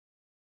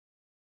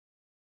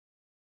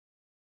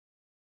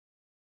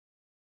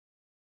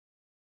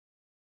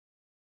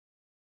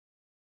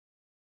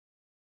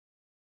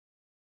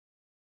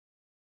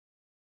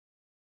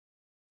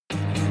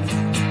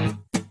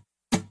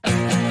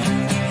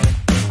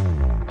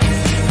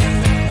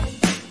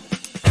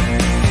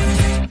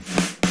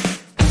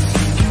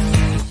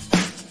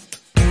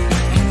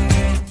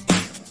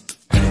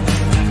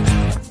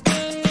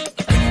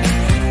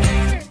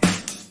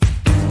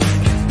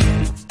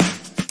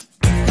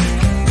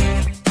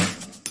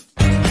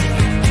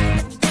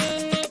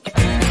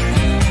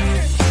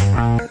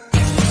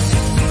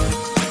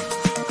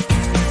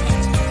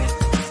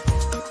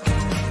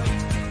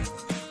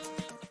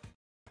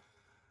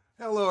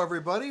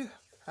everybody.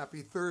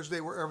 Happy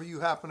Thursday wherever you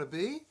happen to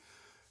be.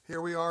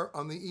 Here we are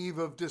on the eve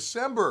of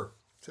December,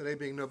 today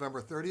being November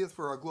 30th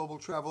for our global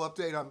travel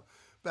update. I'm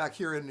back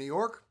here in New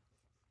York.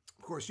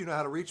 Of course, you know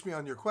how to reach me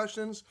on your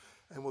questions,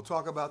 and we'll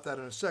talk about that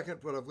in a second,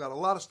 but I've got a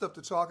lot of stuff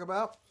to talk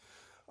about.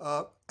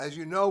 As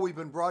you know, we've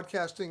been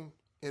broadcasting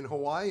in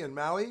Hawaii and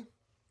Maui,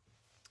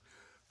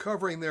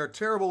 covering their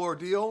terrible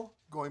ordeal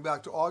going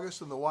back to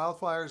August and the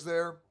wildfires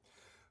there.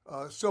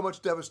 So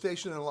much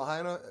devastation in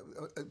Lahaina.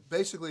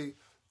 Basically,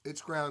 it's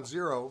ground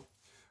zero.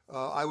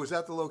 I was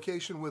at the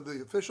location with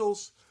the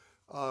officials.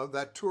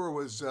 That tour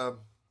was,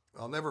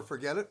 I'll never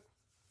forget it.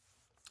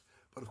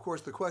 But of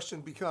course, the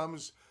question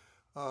becomes,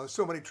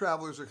 so many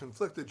travelers are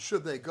conflicted.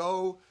 Should they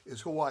go?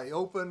 Is Hawaii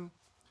open?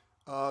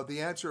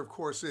 The answer, of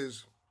course,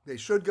 is they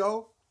should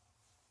go.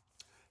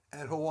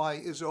 And Hawaii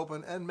is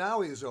open and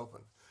Maui is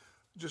open.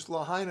 Just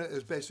Lahaina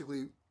is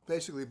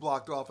basically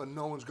blocked off and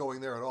no one's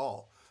going there at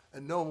all.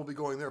 And no one will be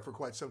going there for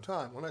quite some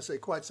time. When I say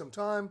quite some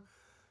time,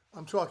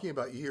 I'm talking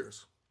about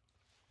years.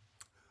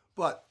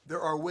 But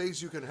there are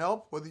ways you can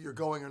help, whether you're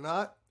going or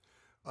not.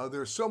 There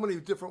are so many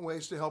different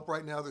ways to help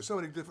right now. There's so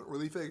many different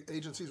relief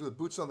agencies with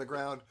boots on the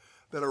ground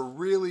that are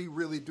really,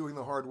 really doing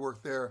the hard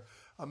work there.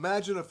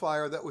 Imagine a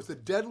fire that was the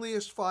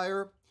deadliest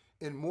fire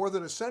in more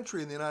than a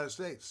century in the United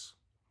States.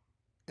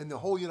 In the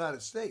whole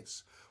United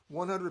States.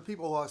 100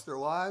 people lost their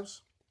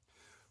lives.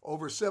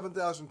 Over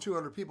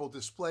 7,200 people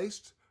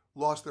displaced,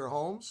 lost their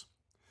homes.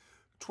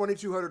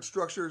 2,200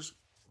 structures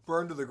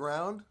burned to the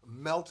ground,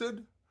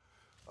 melted.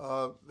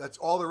 That's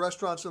all the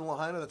restaurants in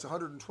Lahaina. That's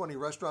 120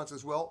 restaurants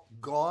as well,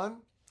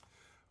 gone.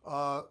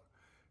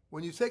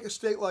 When you take a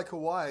state like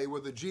Hawaii,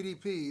 where the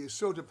GDP is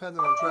so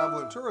dependent on travel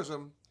and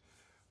tourism,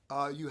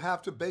 you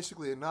have to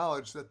basically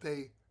acknowledge that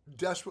they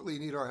desperately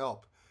need our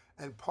help.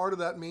 And part of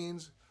that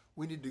means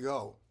we need to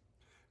go.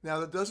 Now,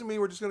 that doesn't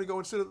mean we're just going to go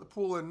and sit at the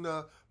pool and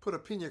put a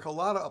pina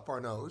colada up our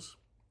nose.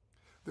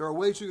 There are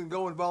ways you can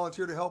go and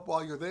volunteer to help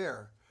while you're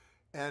there.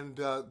 And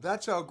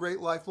that's how great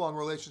lifelong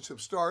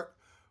relationships start,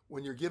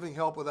 when you're giving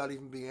help without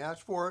even being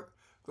asked for it.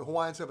 The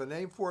Hawaiians have a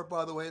name for it,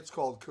 by the way. It's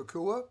called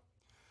kokua.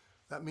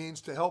 That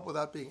means to help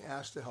without being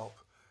asked to help.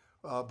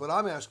 But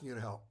I'm asking you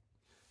to help.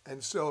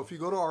 And so if you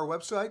go to our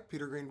website,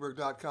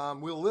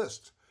 petergreenberg.com, we'll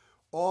list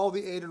all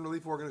the aid and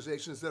relief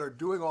organizations that are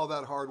doing all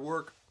that hard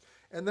work.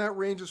 And that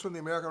ranges from the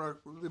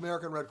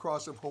American Red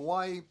Cross of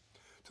Hawaii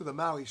to the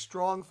Maui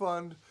Strong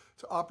Fund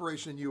to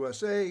Operation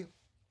USA,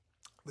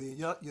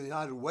 the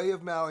United Way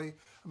of Maui.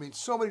 I mean,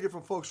 so many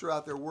different folks are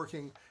out there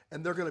working,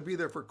 and they're going to be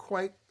there for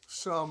quite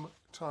some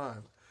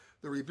time.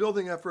 The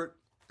rebuilding effort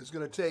is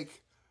going to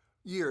take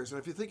years.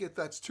 And if you think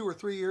that's 2 or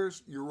 3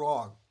 years, you're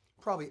wrong.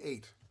 Probably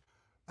 8.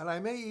 And I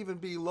may even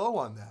be low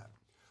on that.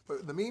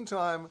 But in the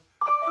meantime,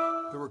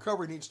 the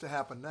recovery needs to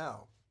happen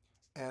now.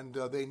 And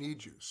they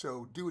need you.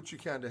 So do what you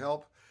can to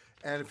help.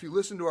 And if you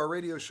listen to our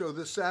radio show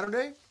this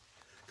Saturday,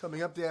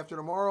 coming up day after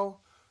tomorrow,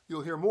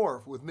 you'll hear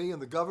more with me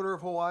and the governor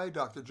of Hawaii,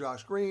 Dr.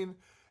 Josh Green,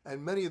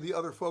 and many of the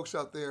other folks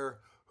out there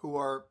who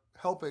are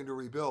helping to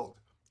rebuild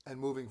and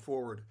moving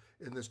forward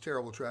in this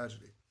terrible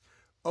tragedy.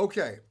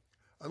 Okay,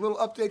 a little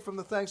update from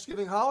the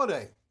Thanksgiving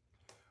holiday.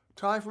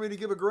 Time for me to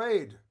give a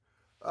grade.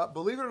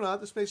 Believe it or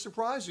not, this may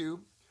surprise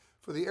you.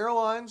 For the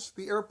airlines,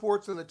 the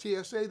airports, and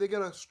the TSA, they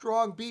get a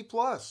strong B+.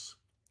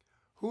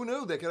 Who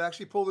knew they could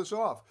actually pull this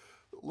off?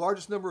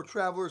 Largest number of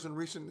travelers in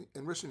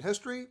recent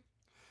history.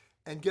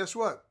 And guess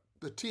what?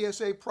 The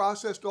TSA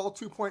processed all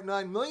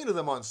 2.9 million of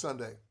them on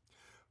Sunday.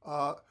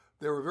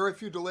 There were very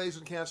few delays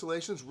and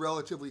cancellations,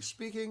 relatively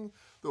speaking.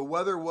 The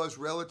weather was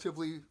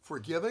relatively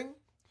forgiving.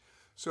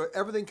 So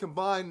everything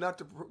combined, not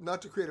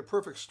to create a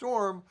perfect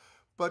storm,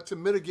 but to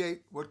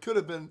mitigate what could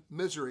have been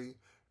misery.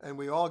 And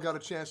we all got a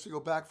chance to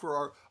go back for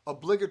our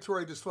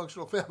obligatory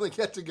dysfunctional family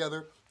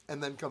get-together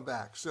and then come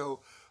back. So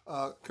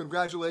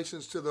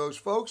congratulations to those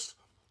folks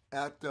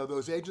at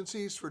those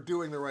agencies for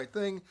doing the right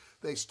thing.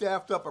 They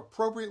staffed up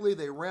appropriately.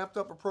 They ramped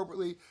up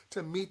appropriately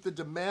to meet the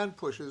demand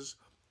pushes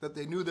that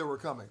they knew they were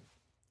coming.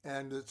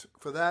 And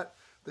for that,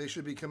 they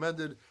should be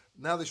commended.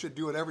 Now they should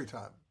do it every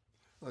time.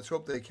 Let's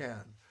hope they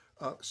can.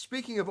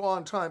 Speaking of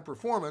on-time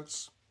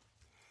performance,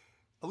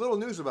 a little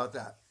news about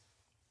that.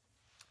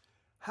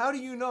 How do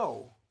you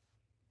know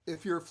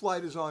if your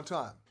flight is on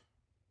time?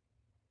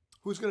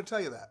 Who's going to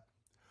tell you that?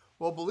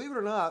 Well, believe it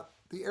or not,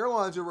 the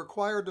airlines are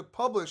required to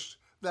publish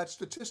that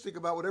statistic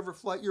about whatever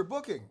flight you're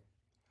booking,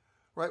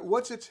 right?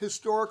 What's its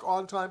historic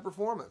on-time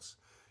performance?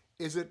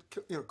 Is it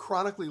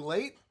chronically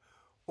late,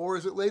 or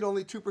is it late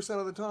only 2%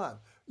 of the time?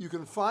 You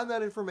can find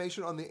that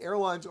information on the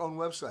airline's own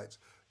websites.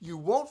 You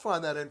won't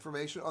find that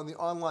information on the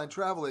online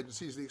travel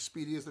agencies, the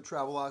Expedias, the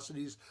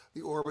Travelocities,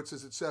 the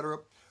Orbitses, etc.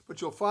 But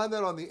you'll find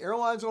that on the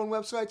airline's own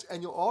websites,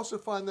 and you'll also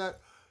find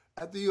that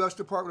at the U.S.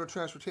 Department of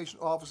Transportation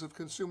Office of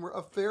Consumer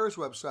Affairs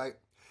website.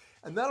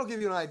 And that'll give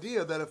you an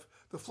idea that if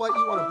the flight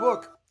you want to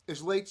book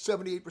is late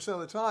 78% of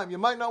the time, you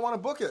might not want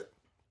to book it.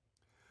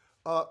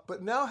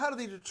 But now how do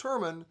they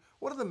determine,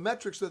 what are the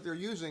metrics that they're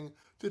using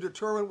to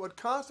determine what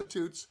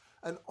constitutes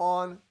an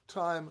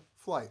on-time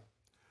flight?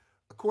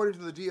 According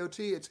to the DOT,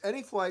 it's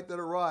any flight that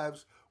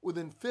arrives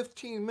within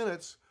 15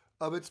 minutes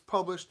of its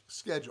published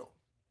schedule.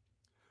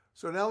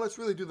 So now let's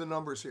really do the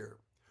numbers here.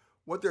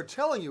 What they're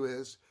telling you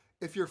is,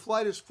 if your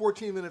flight is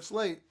 14 minutes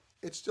late,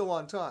 it's still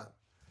on time.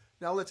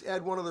 Now let's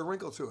add one other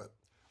wrinkle to it.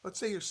 Let's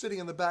say you're sitting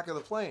in the back of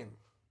the plane.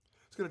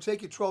 It's going to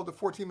take you 12 to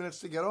 14 minutes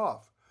to get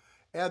off.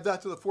 Add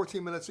that to the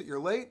 14 minutes that you're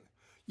late.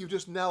 You've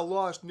just now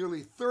lost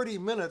nearly 30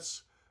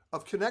 minutes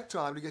of connect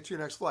time to get to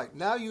your next flight.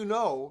 Now you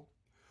know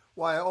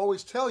why I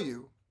always tell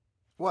you,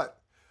 what?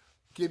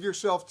 Give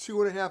yourself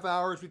 2.5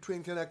 hours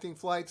between connecting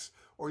flights,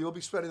 or you'll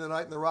be spending the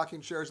night in the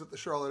rocking chairs at the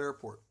Charlotte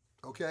airport,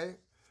 okay?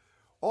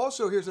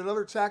 Also, here's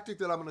another tactic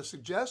that I'm going to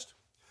suggest.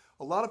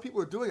 A lot of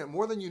people are doing it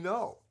more than you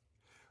know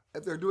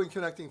if they're doing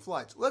connecting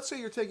flights. Let's say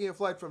you're taking a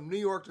flight from New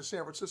York to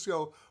San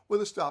Francisco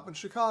with a stop in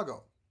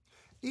Chicago.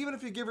 Even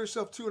if you give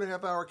yourself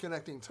 2.5 hour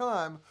connecting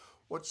time,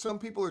 what some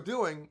people are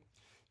doing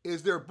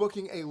is they're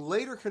booking a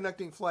later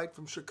connecting flight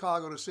from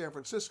Chicago to San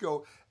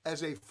Francisco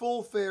as a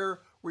full fare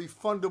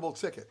refundable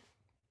ticket.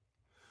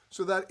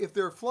 So that if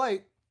their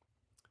flight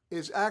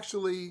is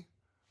actually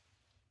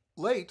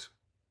late,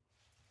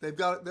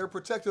 they're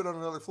protected on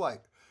another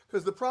flight.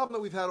 Because the problem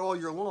that we've had all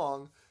year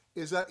long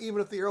is that even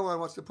if the airline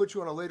wants to put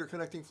you on a later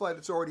connecting flight,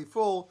 it's already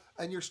full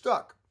and you're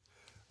stuck.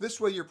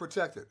 This way you're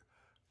protected.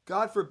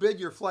 God forbid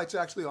your flight's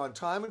actually on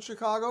time in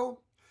Chicago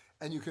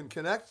and you can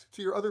connect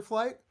to your other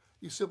flight,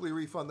 you simply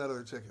refund that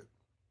other ticket.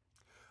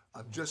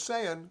 I'm just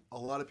saying, a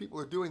lot of people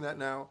are doing that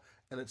now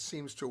and it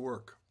seems to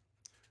work.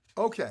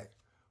 Okay,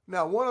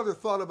 now one other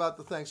thought about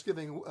the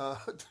Thanksgiving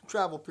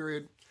travel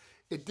period.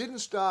 It didn't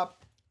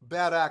stop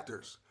bad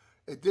actors.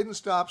 It didn't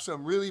stop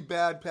some really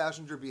bad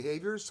passenger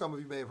behaviors. Some of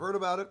you may have heard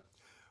about it,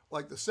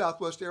 like the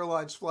Southwest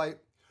Airlines flight,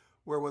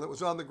 where when it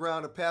was on the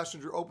ground, a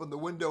passenger opened the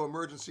window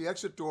emergency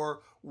exit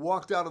door,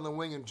 walked out on the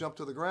wing and jumped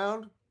to the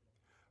ground.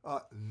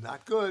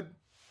 Not good,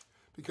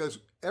 because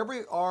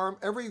every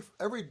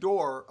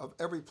door of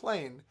every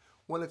plane,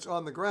 when it's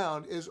on the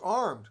ground, is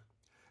armed.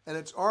 And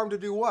it's armed to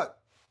do what?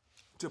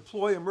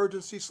 Deploy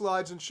emergency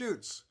slides and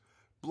chutes.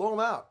 Blow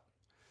them out.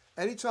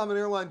 Anytime an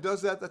airline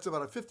does that, that's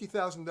about a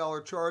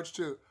 $50,000 charge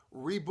to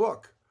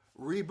rebook,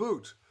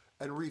 reboot,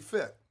 and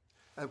refit.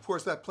 And of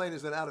course, that plane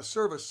is then out of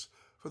service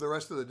for the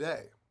rest of the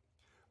day.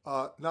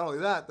 Not only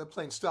that, the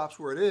plane stops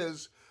where it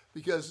is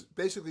because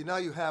basically now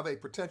you have a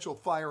potential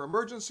fire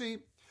emergency.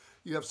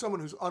 You have someone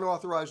who's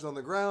unauthorized on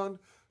the ground.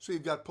 So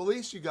you've got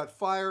police, you've got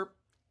fire,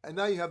 and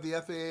now you have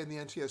the FAA and the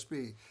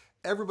NTSB.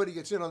 Everybody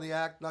gets in on the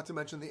act, not to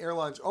mention the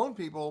airline's own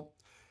people,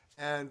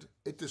 and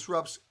it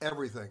disrupts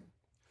everything.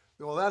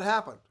 Well, that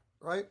happened,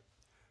 right?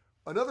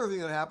 Another thing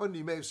that happened,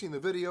 you may have seen the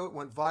video, it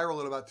went viral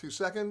in about 2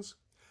 seconds.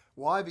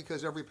 Why?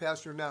 Because every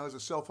passenger now has a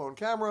cell phone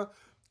camera,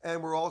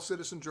 and we're all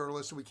citizen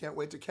journalists, and we can't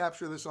wait to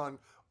capture this on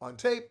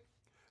tape.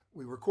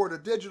 We record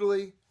it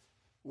digitally.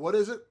 What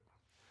is it?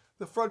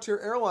 The Frontier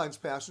Airlines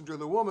passenger,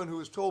 the woman who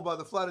was told by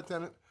the flight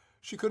attendant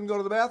she couldn't go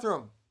to the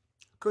bathroom,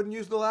 couldn't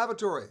use the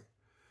lavatory.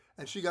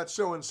 And she got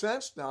so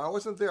incensed. Now, I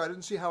wasn't there. I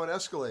didn't see how it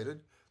escalated.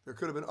 There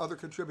could have been other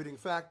contributing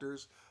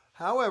factors.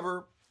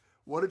 However,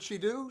 what did she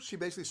do? She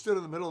basically stood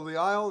in the middle of the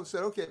aisle and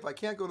said, okay, if I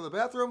can't go to the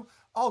bathroom,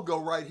 I'll go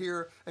right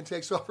here, and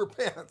takes off her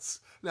pants.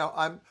 Now,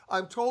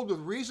 I'm told with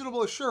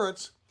reasonable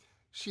assurance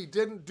she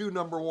didn't do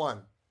number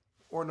one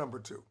or number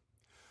two.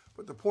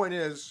 But the point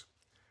is,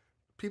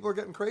 people are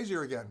getting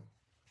crazier again.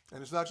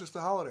 And it's not just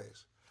the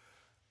holidays.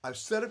 I've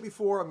said it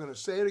before, I'm going to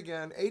say it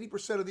again.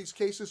 80% of these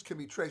cases can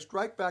be traced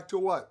right back to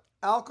what?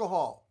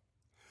 Alcohol.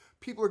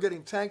 People are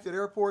getting tanked at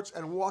airports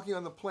and walking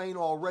on the plane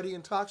already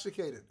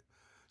intoxicated.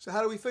 So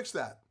how do we fix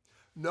that?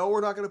 No, we're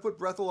not going to put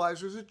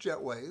breathalyzers at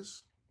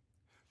jetways.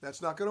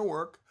 That's not going to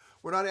work.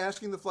 We're not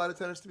asking the flight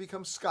attendants to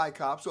become sky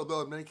cops,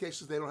 although in many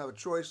cases they don't have a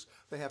choice.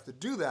 They have to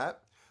do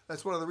that.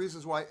 That's one of the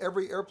reasons why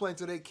every airplane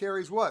today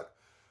carries what?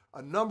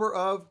 A number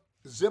of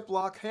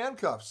Ziploc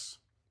handcuffs,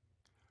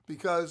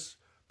 because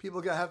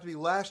people have to be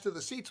lashed to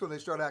the seats when they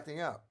start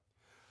acting out.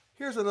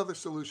 Here's another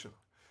solution.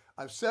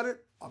 I've said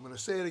it. I'm going to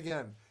say it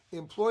again.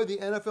 Employ the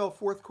NFL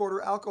fourth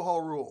quarter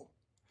alcohol rule.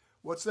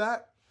 What's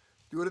that?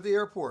 Do it at the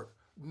airport.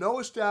 No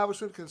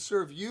establishment can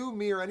serve you,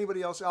 me, or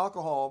anybody else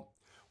alcohol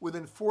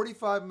within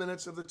 45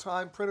 minutes of the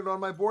time printed on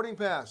my boarding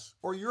pass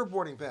or your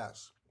boarding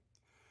pass.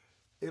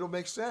 It'll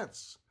make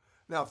sense.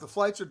 Now, if the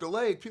flights are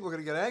delayed, people are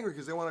going to get angry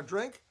because they want to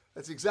drink.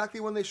 That's exactly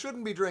when they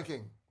shouldn't be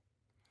drinking.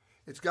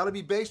 It's got to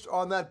be based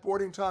on that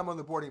boarding time on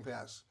the boarding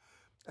pass.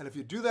 And if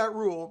you do that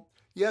rule,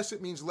 yes,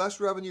 it means less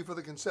revenue for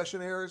the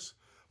concessionaires,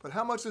 but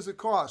how much does it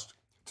cost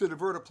to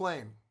divert a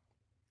plane?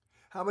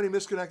 How many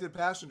misconnected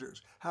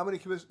passengers? How many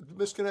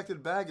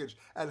misconnected baggage?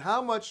 And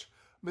how much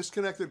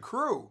misconnected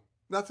crew?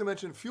 Not to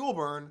mention fuel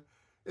burn.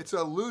 It's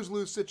a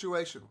lose-lose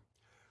situation.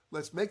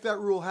 Let's make that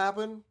rule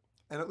happen,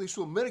 and at least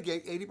we'll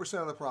mitigate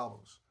 80% of the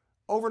problems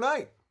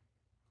overnight.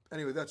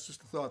 Anyway, that's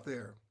just a thought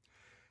there.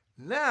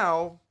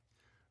 Now,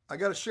 I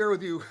got to share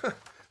with you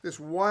this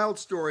wild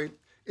story.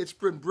 It's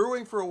been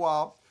brewing for a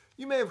while.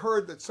 You may have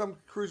heard that some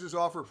cruises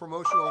offer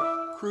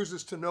promotional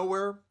cruises to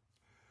nowhere.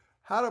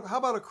 How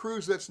about a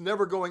cruise that's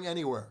never going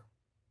anywhere?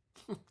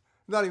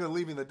 Not even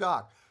leaving the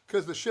dock,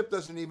 because the ship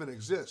doesn't even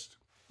exist.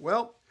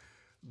 Well,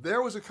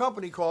 there was a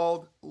company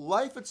called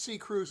Life at Sea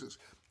Cruises.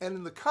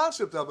 And the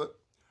concept of it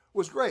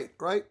was great,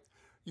 right?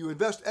 You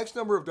invest X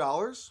number of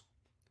dollars,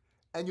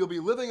 and you'll be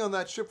living on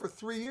that ship for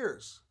 3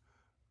 years.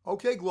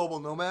 Okay, global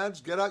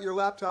nomads, get out your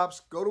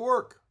laptops, go to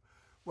work.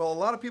 Well, a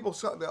lot of people,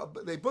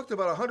 they booked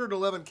about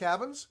 111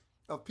 cabins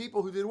of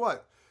people who did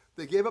what?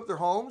 They gave up their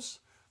homes,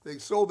 they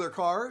sold their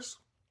cars,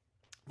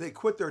 they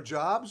quit their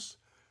jobs,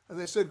 and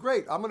they said,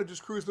 great, I'm going to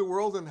just cruise the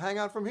world and hang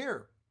out from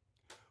here.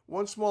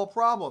 One small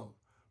problem,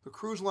 the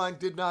cruise line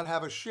did not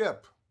have a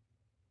ship.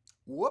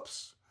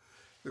 Whoops.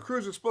 The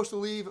cruise was supposed to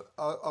leave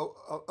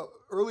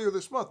earlier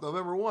this month,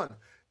 November 1.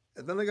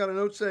 And then they got a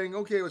note saying,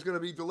 okay, it was going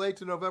to be delayed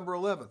to November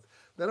 11th.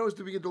 Then it was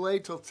to be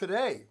delayed till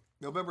today,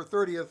 November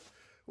 30th.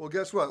 Well,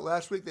 guess what?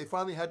 Last week they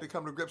finally had to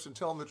come to grips and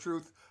tell them the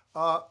truth.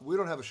 We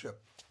don't have a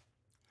ship.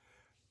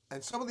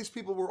 And some of these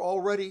people were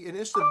already in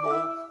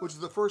Istanbul, which is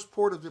the first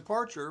port of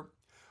departure,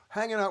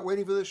 hanging out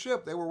waiting for the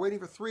ship. They were waiting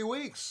for 3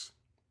 weeks.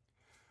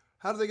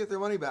 How did they get their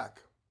money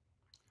back?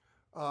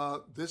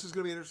 This is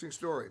going to be an interesting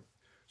story.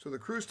 So the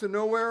cruise to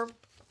nowhere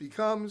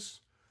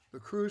becomes the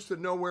cruise to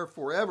nowhere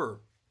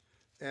forever.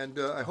 And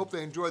I hope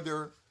they enjoyed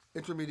their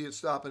intermediate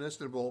stop in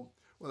Istanbul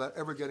without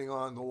ever getting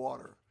on the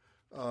water.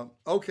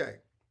 Okay.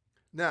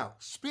 Now,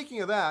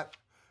 speaking of that,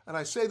 and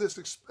I say this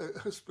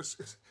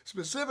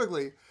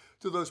specifically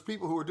to those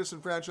people who were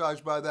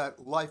disenfranchised by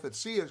that Life at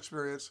Sea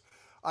experience,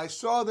 I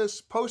saw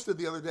this posted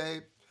the other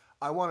day.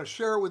 I want to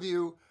share it with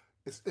you.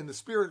 It's in the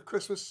spirit of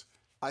Christmas.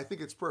 I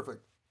think it's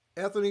perfect.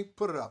 Anthony,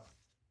 put it up.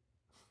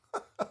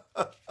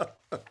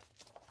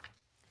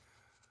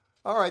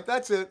 All right,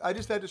 that's it. I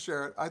just had to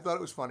share it. I thought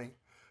it was funny.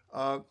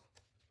 And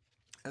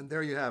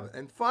there you have it.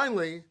 And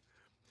finally,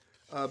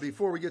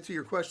 before we get to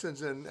your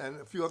questions and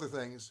a few other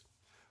things,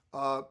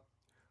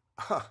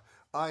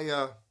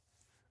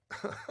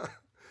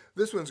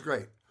 this one's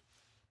great.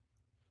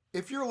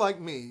 If you're like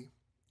me,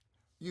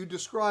 you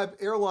describe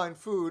airline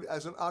food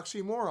as an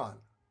oxymoron.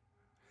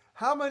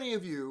 How many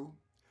of you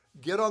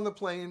get on the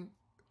plane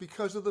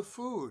because of the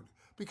food,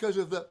 because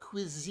of the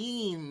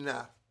cuisine?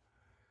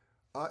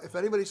 If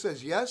anybody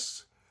says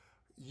yes,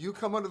 you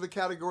come under the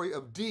category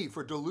of D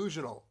for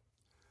delusional,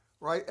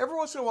 right? Every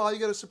once in a while, you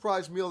get a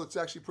surprise meal that's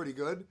actually pretty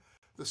good.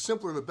 The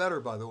simpler, the better,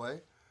 by the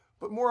way.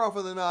 But more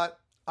often than not,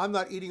 I'm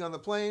not eating on the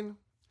plane.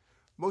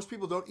 Most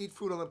people don't eat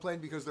food on the plane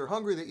because they're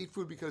hungry. They eat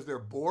food because they're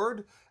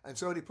bored. And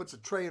somebody puts a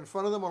tray in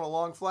front of them on a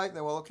long flight. And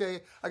they're, well,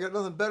 okay, I got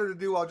nothing better to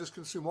do. I'll just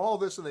consume all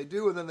this. And they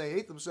do. And then they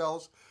hate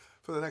themselves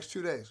for the next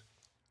 2 days.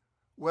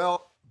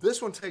 Well,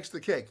 this one takes the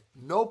cake.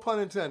 No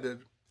pun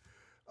intended.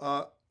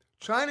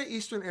 China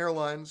Eastern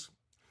Airlines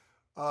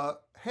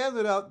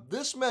handed out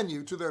this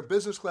menu to their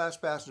business class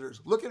passengers.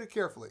 Look at it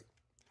carefully.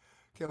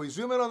 Can we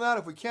zoom in on that?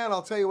 If we can,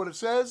 I'll tell you what it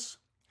says.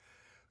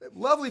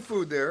 Lovely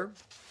food there.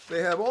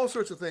 They have all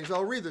sorts of things.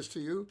 I'll read this to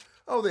you.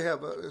 Oh, they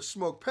have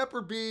smoked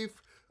pepper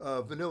beef,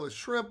 vanilla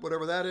shrimp,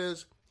 whatever that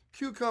is,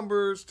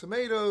 cucumbers,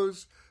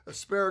 tomatoes,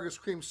 asparagus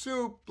cream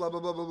soup, blah, blah,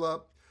 blah, blah, blah.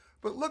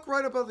 But look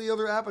right above the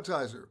other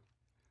appetizer.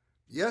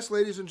 Yes,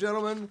 ladies and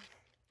gentlemen,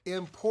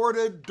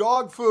 imported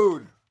dog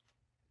food.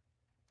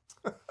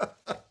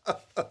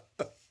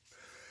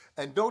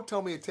 And don't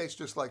tell me it tastes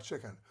just like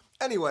chicken.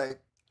 Anyway,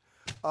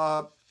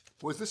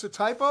 was this a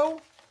typo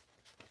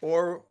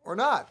or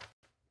not?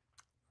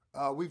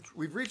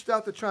 We've reached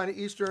out to China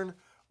Eastern.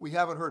 We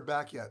haven't heard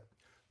back yet.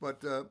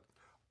 But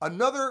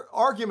another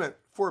argument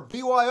for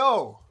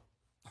BYO.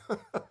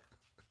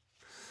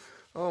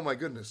 Oh, my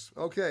goodness.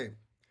 Okay.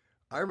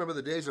 I remember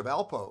the days of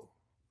Alpo.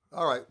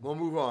 All right, we'll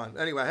move on.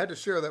 Anyway, I had to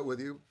share that with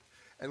you.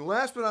 And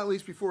last but not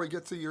least, before we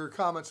get to your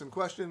comments and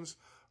questions,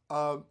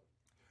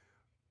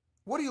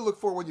 what do you look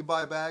for when you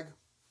buy a bag?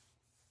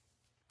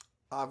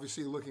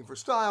 Obviously, looking for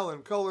style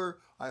and color.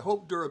 I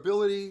hope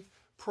durability,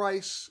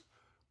 price,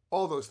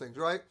 all those things,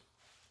 right?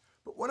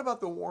 But what about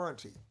the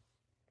warranty?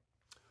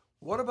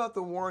 What about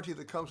the warranty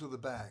that comes with the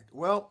bag?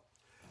 Well,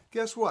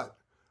 guess what?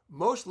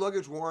 Most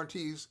luggage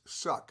warranties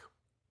suck.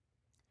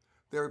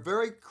 They're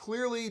very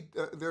clearly,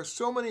 there's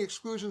so many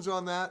exclusions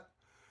on that.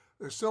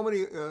 There's so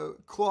many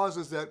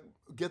clauses that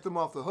get them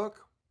off the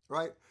hook,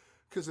 right?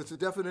 Because it's a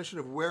definition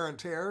of wear and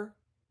tear.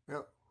 You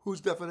know, whose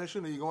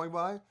definition are you going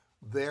by?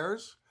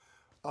 Theirs.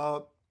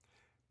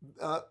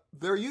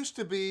 There used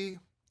to be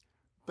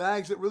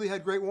bags that really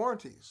had great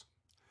warranties.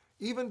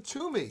 Even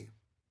Toomey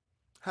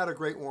had a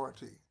great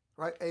warranty,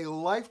 right? A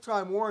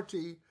lifetime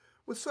warranty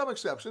with some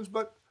exceptions,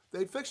 but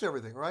they'd fix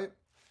everything, right?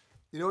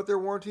 You know what their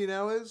warranty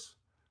now is?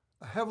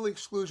 A heavily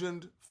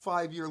exclusioned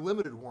 5-year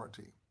limited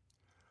warranty.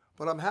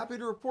 But I'm happy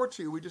to report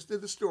to you, we just did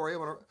the story.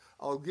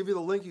 I'll give you the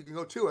link, you can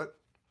go to it.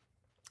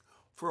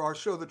 For our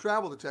show, The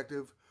Travel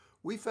Detective,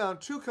 we found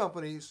 2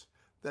 companies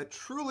that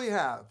truly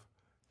have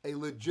a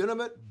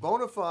legitimate,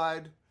 bona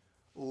fide,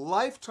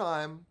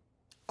 lifetime,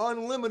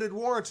 unlimited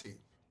warranty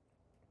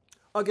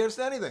against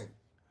anything,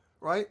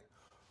 right?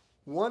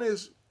 One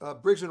is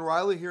Briggs &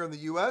 Riley here in the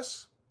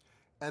U.S.,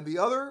 and the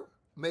other,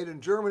 made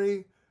in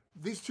Germany.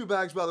 These 2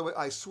 bags, by the way,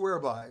 I swear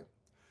by,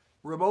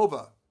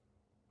 Remova.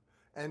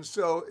 And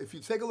so if you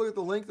take a look at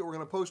the link that we're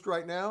going to post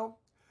right now,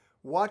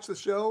 watch the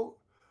show,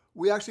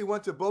 We actually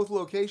went to both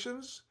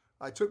locations.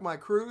 I took my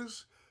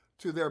crews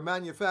to their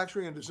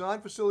manufacturing and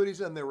design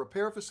facilities and their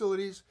repair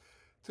facilities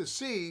to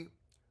see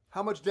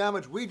how much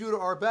damage we do to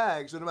our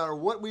bags, and no matter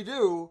what we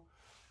do,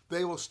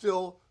 they will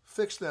still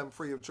fix them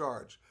free of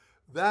charge.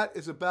 That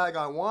is a bag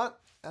I want.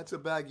 That's a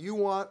bag you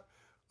want.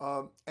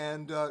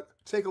 And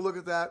take a look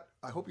at that.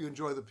 I hope you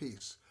enjoy the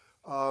piece.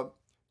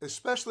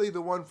 Especially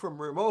the one from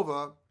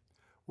Remova,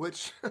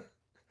 which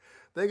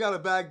they got a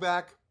bag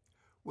back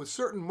with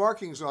certain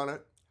markings on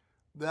it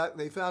that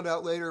they found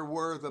out later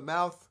were the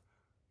mouth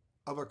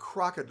of a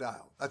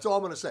crocodile. That's all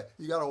I'm going to say.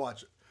 You got to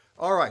watch it.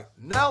 All right,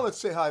 now let's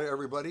say hi to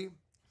everybody.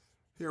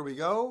 Here we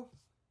go.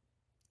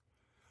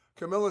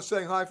 Camilla's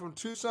saying hi from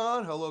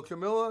Tucson. Hello,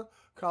 Camilla.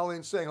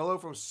 Colleen's saying hello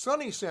from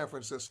sunny San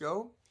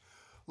Francisco.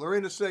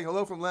 Lorena's saying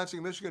hello from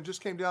Lansing, Michigan.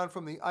 Just came down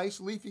from the ice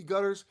leafy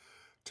gutters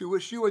to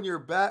wish you and your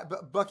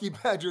Bucky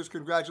Badgers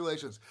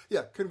congratulations.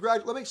 Yeah,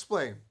 let me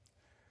explain.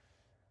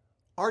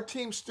 Our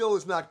team still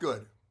is not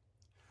good.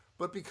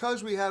 But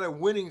because we had a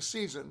winning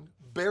season,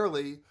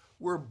 barely,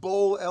 we're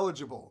bowl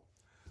eligible.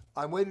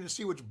 I'm waiting to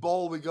see which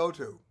bowl we go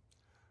to.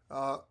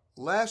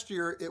 Last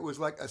year, it was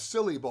like a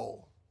silly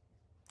bowl.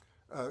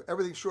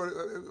 Everything short,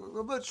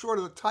 a bit short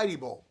of the tidy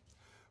bowl.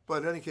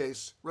 But in any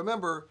case,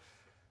 remember,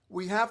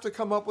 we have to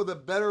come up with a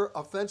better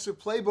offensive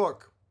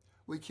playbook.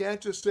 We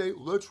can't just say,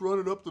 let's run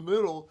it up the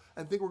middle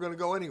and think we're going to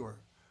go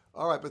anywhere.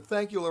 All right, but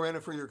thank you, Lorena,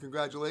 for your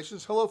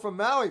congratulations. Hello from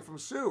Maui, from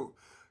Sue.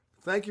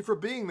 Thank you for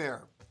being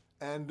there.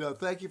 And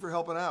thank you for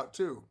helping out,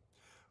 too.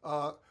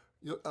 Go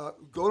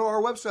to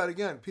our website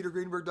again,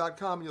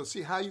 petergreenberg.com, and you'll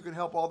see how you can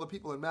help all the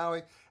people in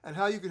Maui and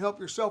how you can help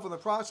yourself in the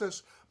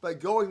process by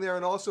going there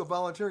and also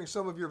volunteering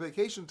some of your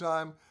vacation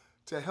time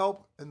to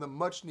help in the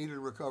much-needed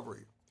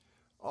recovery.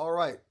 All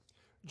right.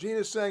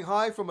 Gina's saying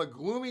hi from a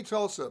gloomy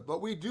Tulsa,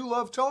 but we do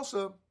love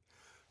Tulsa.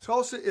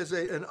 Tulsa is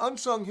an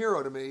unsung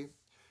hero to me.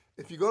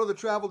 If you go to the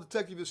Travel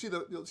Detective,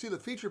 you'll see the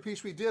feature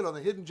piece we did on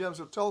the hidden gems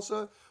of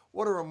Tulsa.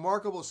 What a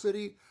remarkable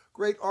city.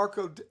 Great Art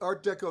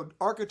Deco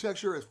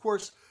architecture. Of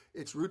course,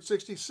 it's Route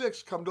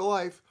 66 come to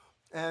life,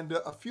 and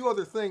a few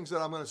other things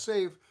that I'm going to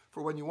save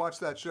for when you watch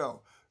that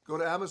show. Go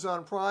to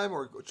Amazon Prime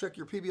or go check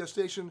your PBS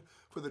station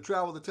for the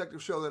Travel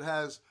Detective show that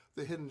has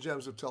the hidden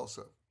gems of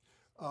Tulsa.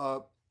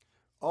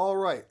 All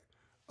right.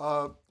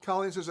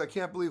 Colleen says, I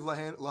can't believe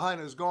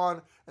Lahaina is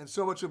gone, and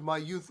so much of my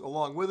youth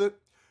along with it.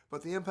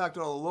 But the impact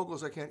on all the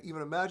locals, I can't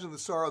even imagine the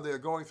sorrow they are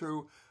going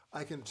through.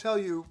 I can tell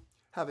you,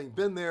 having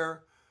been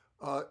there,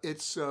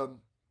 it's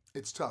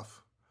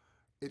tough.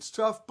 It's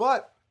tough,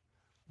 but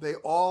they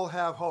all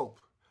have hope.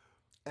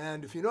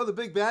 And if you know the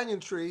big banyan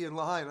tree in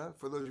Lahaina,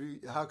 for those of you,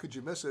 how could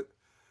you miss it?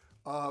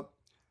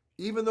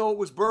 Even though it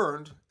was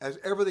burned, as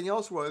everything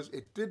else was,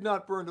 it did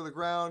not burn to the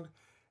ground,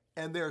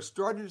 and they're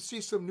starting to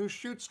see some new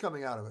shoots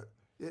coming out of it.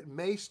 It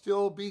may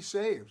still be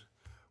saved,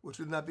 which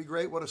would not be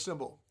great. What a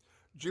symbol.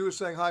 Jew is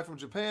saying hi from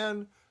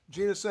Japan.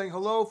 Gina's saying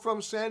hello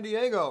from San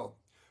Diego.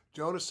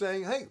 Joan is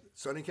saying, hey,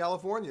 sunny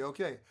California.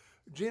 Okay.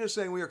 Gina's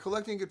saying we are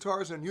collecting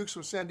guitars and ukes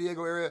from San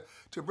Diego area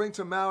to bring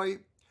to Maui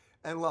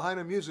and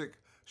Lahaina music.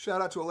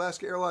 Shout out to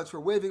Alaska Airlines for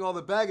waiving all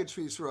the baggage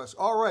fees for us.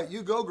 All right,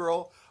 you go,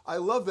 girl. I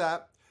love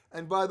that.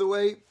 And by the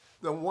way,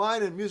 the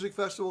wine and music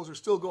festivals are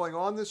still going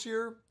on this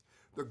year.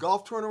 The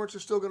golf tournaments are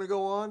still going to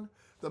go on.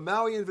 The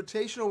Maui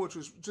Invitational, which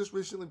was just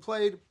recently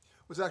played,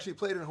 was actually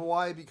played in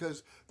Hawaii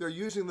because they're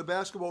using the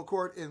basketball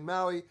court in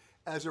Maui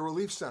as a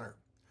relief center.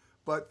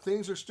 But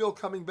things are still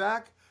coming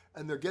back,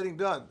 and they're getting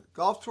done.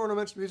 Golf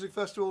tournaments, music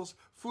festivals,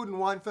 food and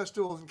wine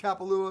festivals in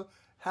Kapalua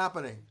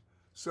happening.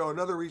 So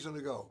another reason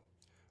to go.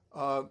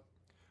 All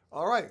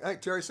right. Hey,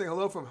 Terry's saying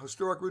hello from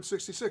historic Route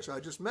 66. I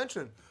just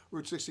mentioned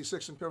Route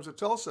 66 in terms of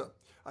Tulsa.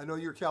 I know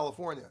you're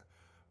California.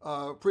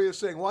 Priya's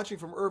saying, watching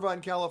from Irvine,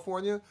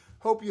 California.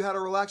 Hope you had a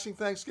relaxing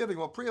Thanksgiving.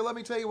 Well, Priya, let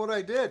me tell you what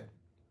I did.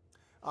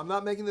 I'm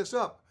not making this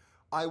up.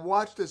 I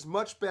watched as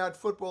much bad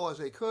football as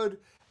I could,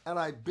 and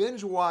I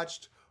binge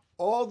watched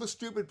all the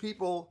stupid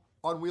people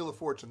on Wheel of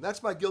Fortune.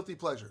 That's my guilty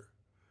pleasure.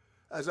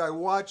 As I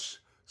watch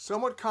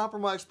somewhat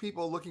compromised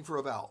people looking for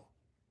a vowel.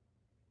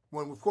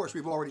 When, of course,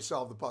 we've already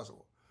solved the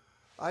puzzle.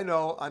 I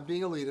know, I'm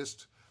being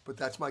elitist, but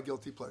that's my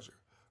guilty pleasure.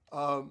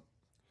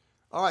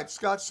 All right,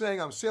 Scott's saying,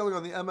 I'm sailing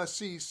on the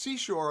MSC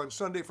Seashore on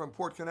Sunday from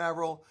Port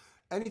Canaveral.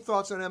 Any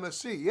thoughts on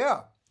MSC?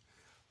 Yeah.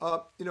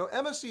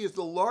 MSC is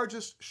the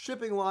largest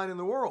shipping line in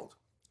the world,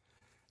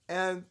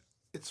 and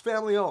it's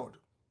family owned.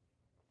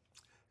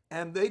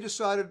 And they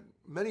decided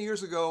many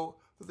years ago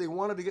that they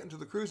wanted to get into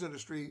the cruise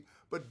industry,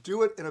 but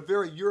do it in a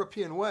very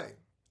European way.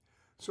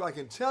 So I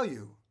can tell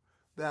you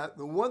that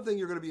the one thing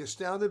you're going to be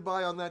astounded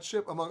by on that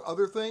ship, among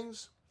other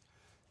things,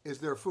 is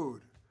their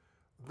food.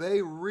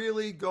 They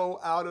really go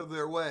out of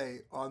their way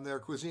on their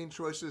cuisine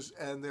choices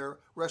and their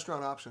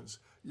restaurant options.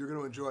 You're going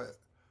to enjoy it.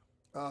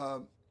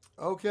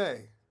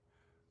 Okay.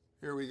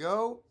 Here we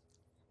go.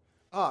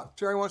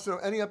 Terry wants to know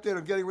any update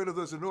on getting rid of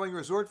those annoying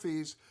resort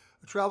fees.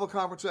 A travel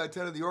conference I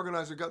attended, the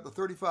organizer got the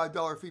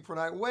 $35 fee per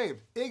night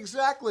waived.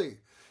 Exactly.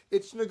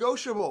 It's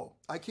negotiable.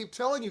 I keep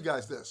telling you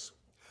guys this.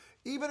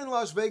 Even in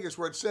Las Vegas,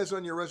 where it says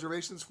on your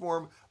reservations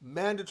form,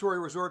 mandatory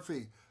resort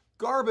fee,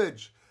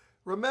 Garbage.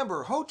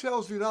 Remember,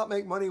 hotels do not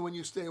make money when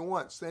you stay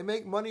once. They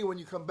make money when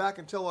you come back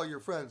and tell all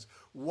your friends.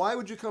 Why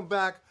would you come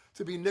back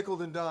to be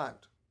nickeled and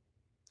dimed?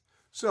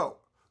 So,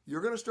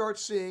 you're going to start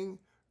seeing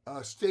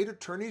state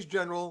attorneys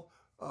general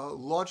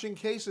launching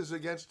cases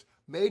against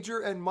major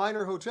and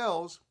minor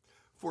hotels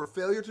for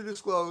failure to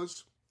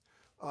disclose,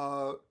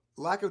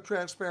 lack of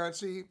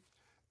transparency,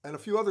 and a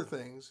few other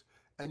things.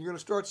 And you're going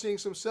to start seeing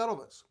some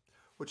settlements.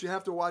 What you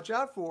have to watch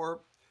out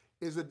for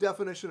is the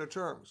definition of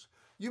terms.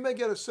 You may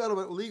get a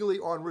settlement legally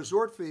on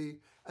resort fee,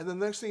 and the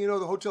next thing you know,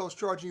 the hotel is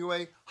charging you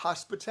a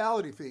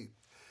hospitality fee.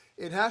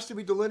 It has to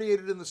be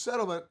delineated in the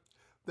settlement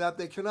that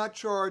they cannot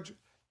charge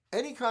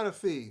any kind of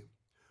fee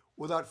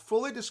without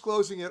fully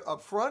disclosing it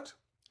up front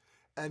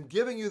and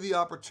giving you the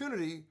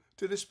opportunity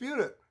to dispute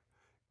it.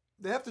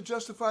 They have to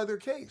justify their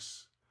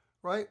case,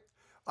 right?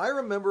 I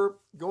remember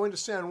going to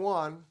San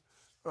Juan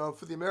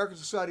for the American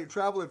Society of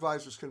Travel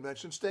Advisors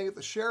Convention, staying at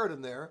the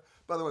Sheraton there.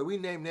 By the way, we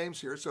name names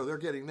here, so they're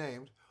getting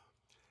named.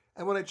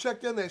 And when I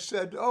checked in, they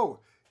said, oh,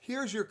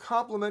 here's your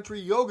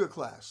complimentary yoga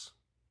class.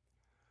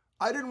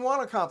 I didn't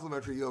want a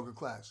complimentary yoga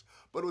class,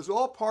 but it was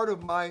all part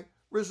of my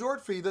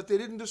resort fee that they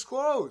didn't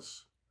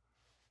disclose.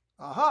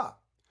 Aha.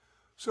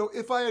 So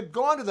if I had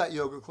gone to that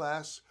yoga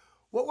class,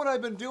 what would I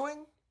have been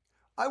doing?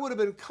 I would have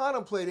been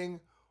contemplating,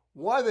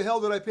 why the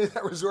hell did I pay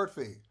that resort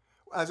fee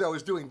as I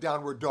was doing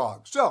Downward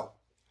Dog? So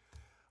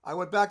I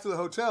went back to the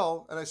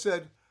hotel and I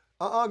said,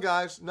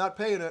 guys, not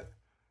paying it.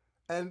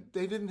 And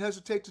they didn't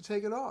hesitate to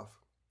take it off.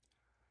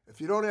 If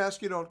you don't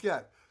ask, you don't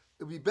get.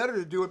 It would be better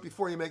to do it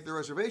before you make the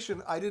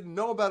reservation. I didn't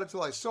know about it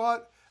till I saw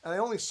it, and I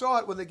only saw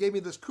it when they gave me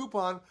this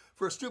coupon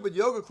for a stupid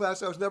yoga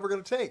class I was never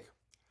going to take.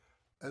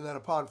 And then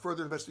upon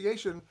further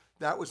investigation,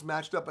 that was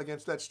matched up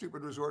against that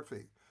stupid resort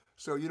fee.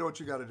 So you know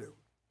what you got to do.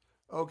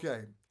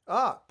 Okay.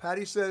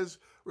 Patty says,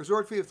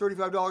 resort fee of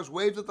 $35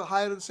 waived at the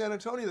Hyatt in San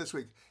Antonio this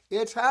week.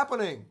 It's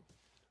happening.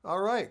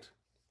 All right.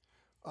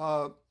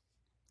 All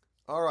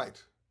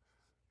right.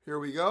 Here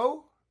we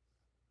go.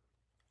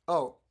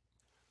 Oh,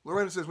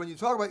 Lorena says, when you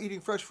talk about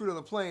eating fresh fruit on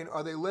the plane,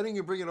 are they letting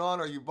you bring it on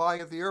or are you buying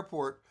at the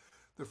airport?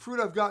 The fruit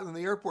I've gotten in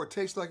the airport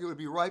tastes like it would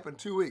be ripe in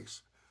 2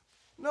 weeks.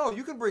 No,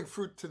 you can bring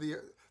fruit to the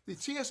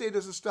TSA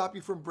doesn't stop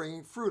you from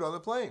bringing fruit on the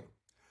plane.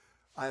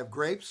 I have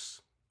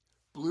grapes,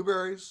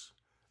 blueberries,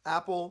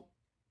 apple,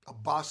 a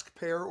Bosque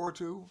pear or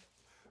two.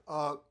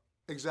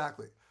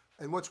 Exactly.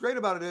 And what's great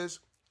about it is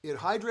it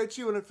hydrates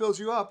you and it fills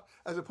you up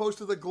as opposed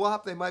to the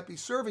glop they might be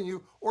serving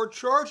you or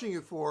charging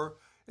you for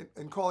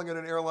and calling it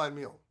an airline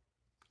meal.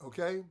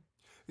 Okay?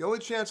 The only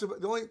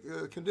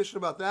condition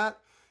about that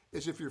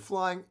is if you're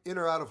flying in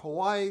or out of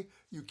Hawaii,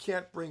 you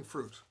can't bring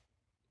fruit.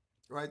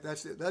 Right?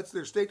 That's it. That's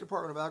their State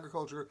Department of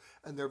Agriculture,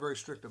 and they're very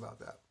strict about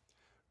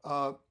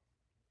that.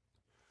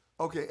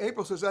 Okay,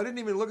 April says, I didn't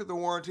even look at the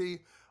warranty.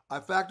 I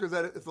factor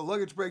that if the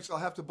luggage breaks, I'll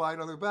have to buy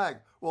another bag.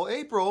 Well,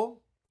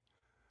 April,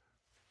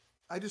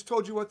 I just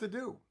told you what to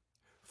do.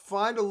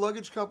 Find a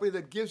luggage company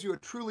that gives you a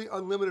truly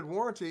unlimited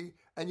warranty,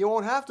 and you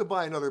won't have to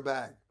buy another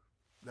bag.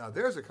 Now,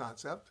 there's a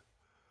concept.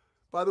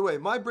 By the way,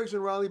 my Briggs &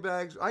 Riley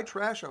bags, I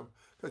trash them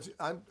because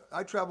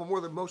I travel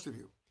more than most of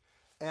you.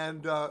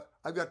 And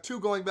I've got 2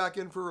 going back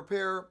in for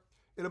repair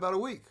in about a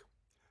week.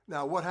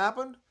 Now, what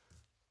happened?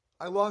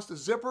 I lost a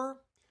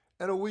zipper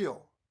and a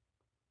wheel.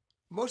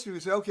 Most of you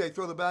say, okay,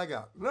 throw the bag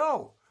out.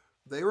 No,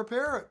 they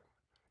repair it.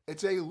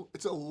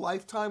 It's a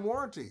lifetime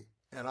warranty,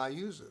 and I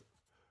use it.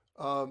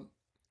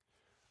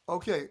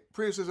 Okay,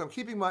 Priya says, I'm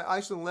keeping my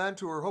Iceland land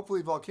tour.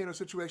 Hopefully volcano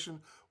situation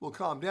will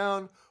calm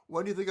down.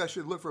 When do you think I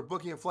should look for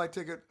booking a flight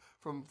ticket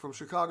from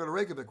Chicago to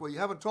Reykjavik? Well, you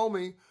haven't told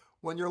me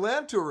when your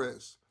land tour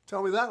is.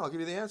 Tell me that, and I'll give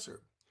you the answer.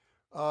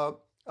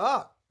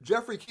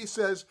 Jeffrey Keith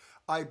says,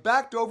 I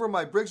backed over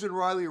my Briggs &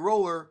 Riley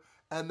roller,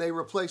 and they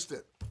replaced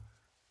it.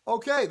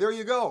 Okay, there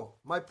you go.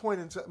 My point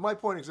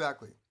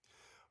exactly.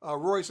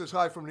 Roy says,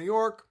 hi from New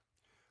York.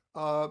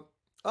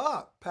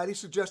 Patty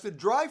suggested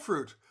dried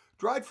fruit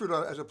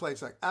as a plane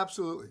snack.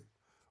 Absolutely.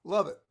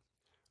 Love it.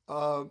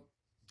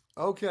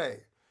 Okay.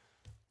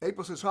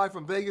 April says, hi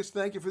from Vegas.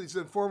 Thank you for these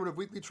informative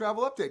weekly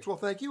travel updates. Well,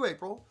 thank you,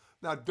 April.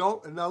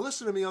 Now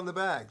listen to me on the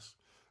bags.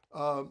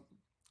 All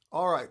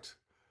right.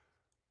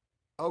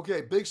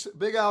 Okay,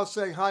 Big Al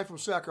saying hi from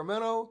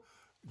Sacramento.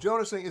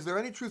 Jonah saying, is there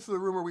any truth to the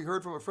rumor we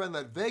heard from a friend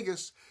that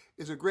Vegas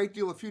is a great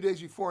deal a few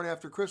days before and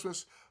after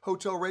Christmas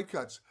hotel rate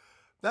cuts?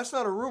 That's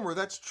not a rumor,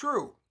 that's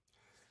true.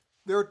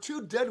 There are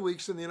 2 dead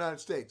weeks in the United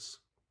States.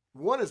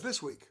 One is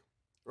this week,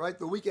 right?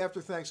 The week after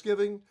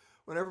Thanksgiving,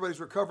 when everybody's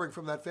recovering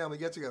from that family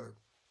get-together.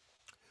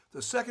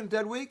 The second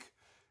dead week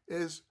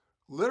is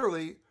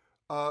literally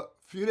a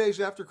few days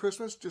after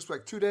Christmas, just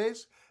like 2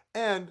 days,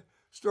 and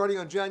starting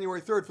on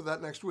January 3rd for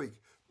that next week.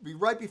 Be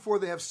right before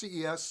they have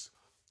CES.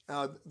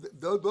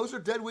 Those are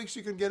dead weeks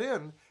you can get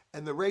in,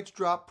 and the rates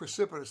drop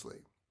precipitously.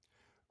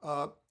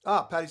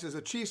 Patty says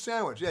a cheese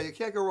sandwich. Yeah, you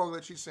can't go wrong with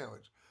a cheese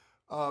sandwich.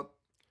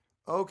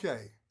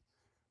 Okay.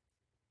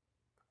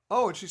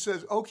 Oh, and she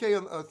says, okay,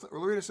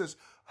 Lorena says,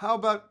 how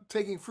about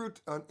taking fruit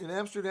in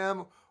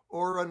Amsterdam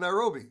or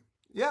Nairobi?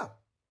 Yeah,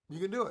 you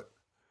can do it.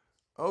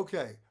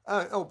 Okay.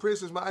 Priya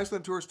says, my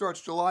Iceland tour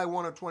starts July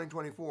 1 of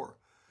 2024.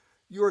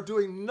 You are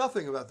doing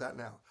nothing about that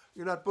now.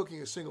 You're not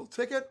booking a single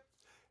ticket.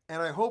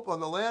 And I hope on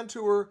the land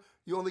tour,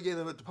 you only gave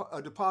them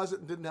a deposit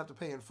and didn't have to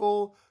pay in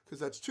full because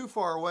that's too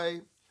far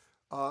away.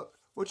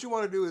 What you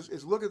want to do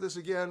is look at this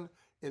again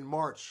in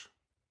March,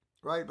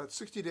 right? About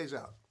 60 days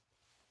out.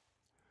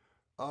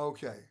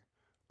 Okay.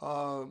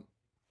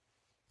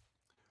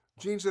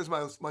 Gene says,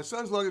 my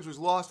son's luggage was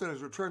lost on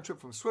his return trip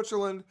from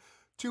Switzerland.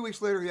 2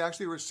 weeks later, he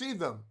actually received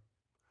them.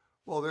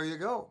 Well, there you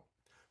go.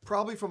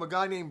 Probably from a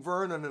guy named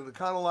Vernon in an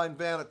Econoline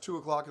van at 2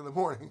 o'clock in the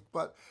morning,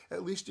 but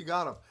at least you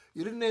got them.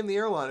 You didn't name the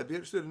airline. I'd be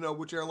interested to know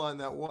which airline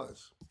that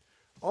was.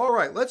 All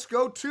right, let's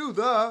go to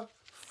the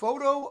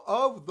photo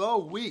of the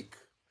week.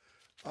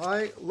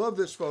 I love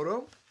this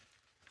photo.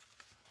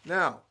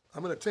 Now,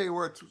 I'm going to tell you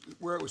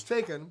where it was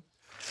taken,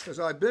 because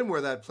I've been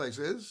where that place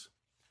is.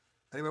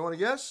 Anybody want to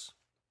guess?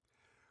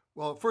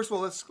 Well, first of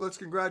all, let's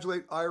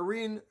congratulate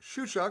Irene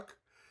Shuchuk,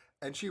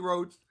 and she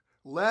wrote,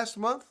 last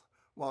month,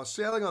 while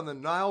sailing on the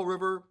Nile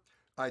River,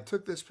 I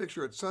took this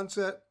picture at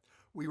sunset.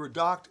 We were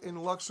docked in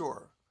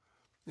Luxor.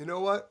 You know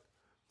what?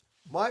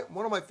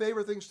 One of my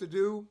favorite things to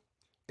do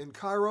in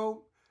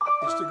Cairo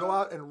is to go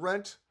out and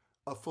rent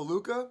a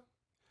felucca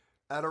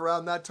at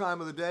around that time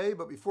of the day.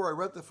 But before I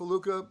rent the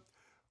felucca,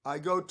 I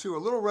go to a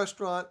little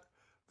restaurant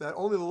that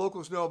only the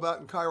locals know about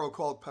in Cairo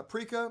called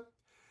Paprika,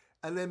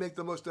 and they make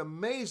the most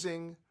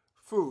amazing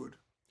food,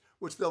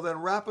 which they'll then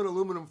wrap in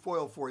aluminum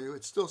foil for you.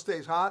 It still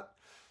stays hot.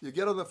 You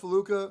get on the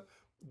felucca,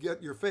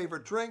 get your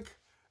favorite drink,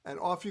 and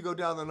off you go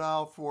down the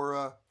Nile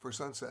for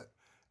sunset.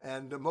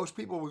 And most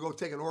people will go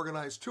take an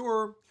organized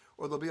tour,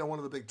 or they'll be on one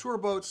of the big tour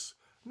boats.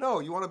 No,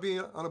 you want to be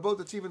on a boat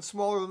that's even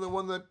smaller than the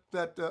one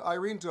that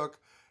Irene took,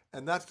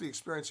 and that's the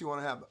experience you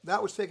want to have.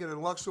 That was taken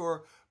in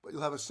Luxor, but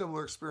you'll have a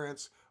similar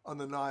experience on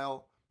the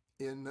Nile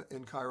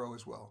in Cairo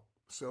as well.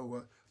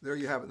 So there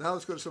you have it. Now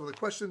let's go to some of the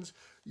questions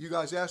you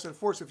guys asked. And of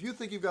course, if you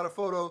think you've got a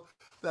photo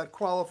that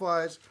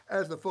qualifies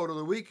as the photo of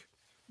the week,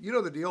 you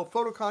know the deal.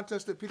 Photo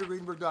contest at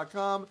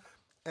petergreenberg.com.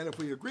 And if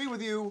we agree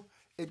with you,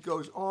 it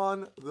goes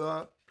on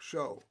the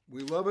show.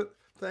 We love it.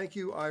 Thank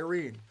you,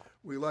 Irene.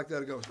 We like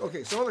that it goes.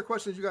 Okay, some other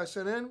questions you guys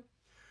sent in.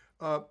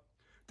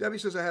 Debbie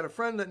says, I had a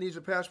friend that needs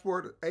a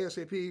passport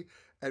ASAP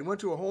and went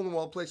to a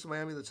hole-in-the-wall place in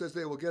Miami that says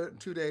they will get it in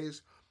 2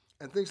 days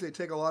and thinks they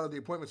take a lot of the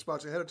appointment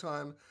spots ahead of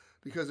time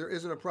because there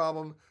isn't a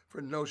problem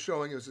for no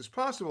showing. Is this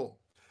possible?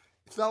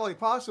 It's not only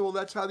possible,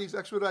 that's how these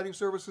expediting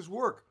services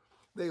work.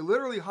 They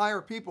literally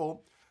hire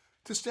people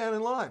to stand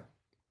in line.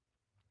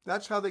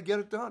 That's how they get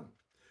it done.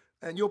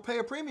 And you'll pay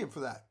a premium for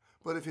that.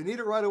 But if you need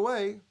it right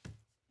away,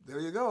 there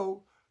you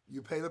go.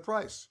 You pay the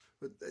price.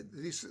 But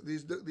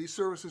these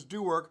services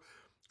do work,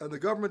 and the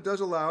government does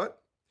allow it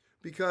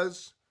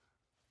because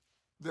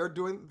they're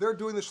doing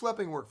the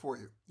schlepping work for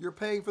you. You're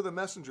paying for the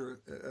messenger,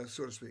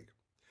 so to speak.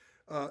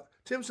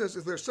 Tim says,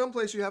 is there some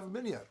place you haven't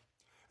been yet?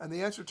 And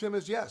the answer, Tim,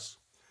 is yes.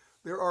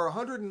 There are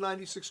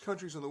 196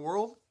 countries in the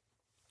world.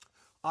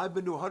 I've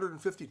been to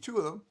 152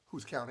 of them.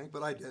 Who's counting?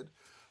 But I did.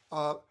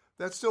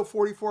 That's still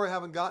 44 I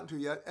haven't gotten to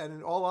yet. And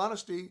in all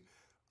honesty,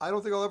 I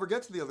don't think I'll ever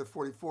get to the other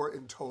 44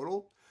 in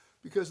total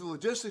because the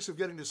logistics of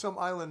getting to some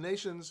island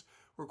nations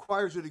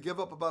requires you to give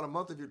up about a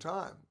month of your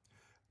time.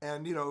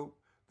 And, you know,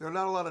 there are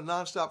not a lot of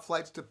nonstop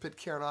flights to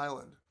Pitcairn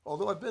Island,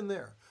 although I've been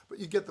there. But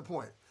you get the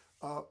point.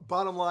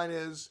 Bottom line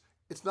is,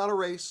 it's not a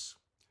race.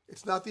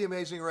 It's not the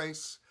Amazing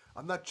Race.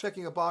 I'm not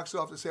checking a box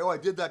off to say, oh, I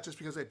did that just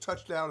because I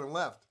touched down and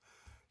left.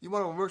 You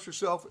want to immerse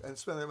yourself and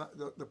spend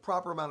the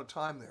proper amount of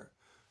time there.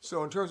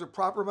 So in terms of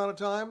proper amount of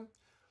time,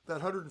 that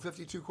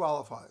 152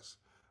 qualifies.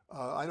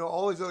 I know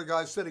all these other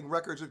guys setting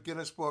records at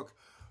Guinness Book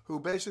who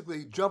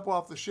basically jump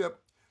off the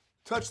ship,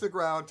 touch the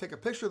ground, take a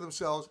picture of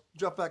themselves,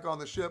 jump back on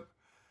the ship.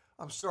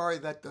 I'm sorry,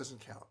 that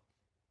doesn't count.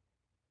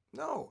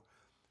 No.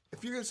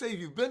 If you're going to say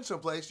you've been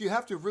someplace, you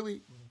have to have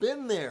really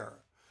been there,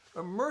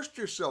 immersed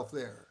yourself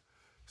there,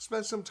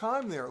 spent some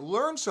time there,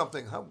 learned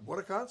something. What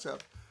a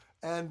concept.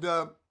 And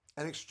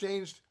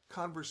exchanged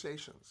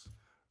conversations.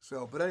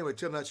 So, but anyway,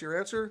 Tim, that's your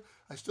answer.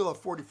 I still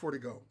have 44 to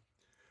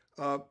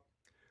go.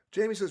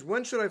 Jamie says,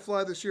 when should I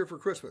fly this year for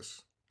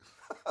Christmas?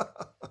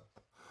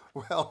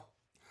 Well,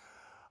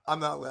 I'm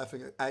not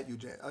laughing at you,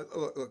 Jamie.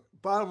 Look,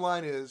 bottom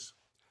line is,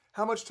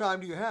 how much time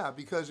do you have?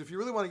 Because if you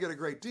really want to get a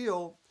great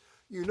deal,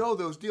 you know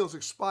those deals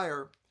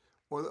expire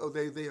or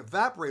they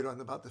evaporate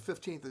on about the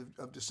 15th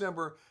of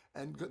December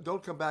and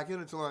don't come back in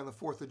until on the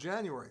 4th of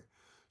January.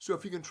 So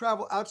if you can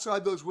travel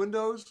outside those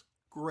windows,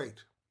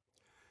 great.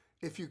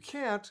 If you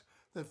can't,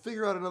 then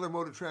figure out another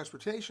mode of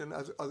transportation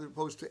as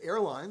opposed to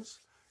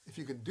airlines. If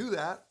you can do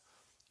that,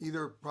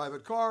 either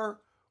private car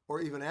or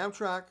even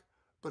Amtrak.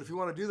 But if you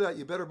want to do that,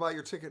 you better buy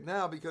your ticket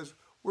now because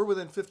we're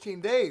within 15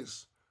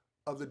 days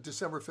of the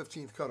December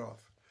 15th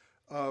cutoff.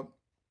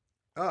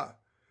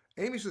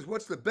 Amy says,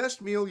 what's the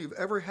best meal you've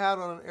ever had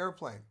on an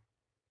airplane?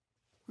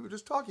 We were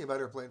just talking about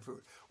airplane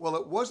food. Well,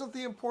 it wasn't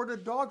the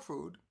imported dog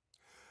food.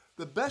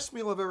 The best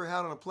meal I've ever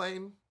had on a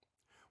plane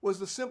was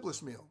the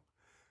simplest meal.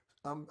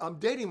 I'm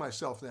dating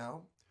myself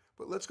now,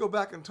 but let's go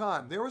back in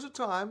time. There was a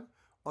time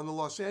on the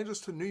Los Angeles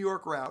to New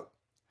York route,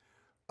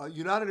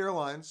 United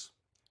Airlines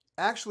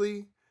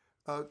actually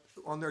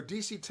on their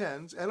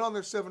DC-10s and on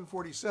their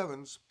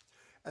 747s,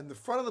 and the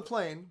front of the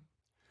plane,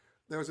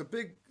 there was a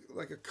big,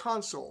 like a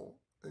console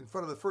in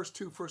front of the first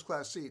two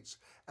first-class seats.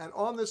 And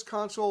on this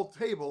console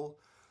table,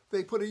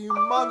 they put a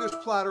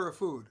humongous platter of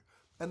food,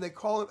 and they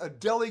call it a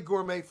deli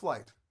gourmet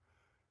flight.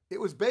 It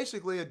was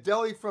basically a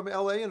deli from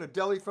LA and a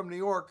deli from New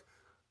York,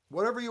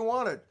 whatever you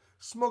wanted.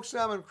 Smoked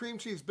salmon, cream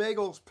cheese,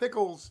 bagels,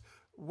 pickles,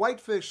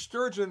 whitefish,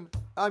 sturgeon.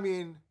 I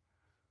mean,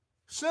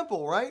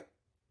 simple, right?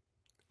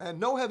 And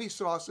no heavy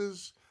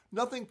sauces,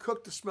 nothing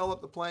cooked to smell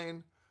up the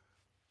plane.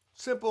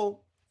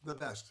 Simple, the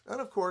best.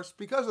 And of course,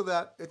 because of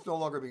that, it's no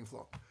longer being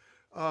flown.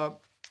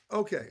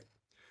 Okay.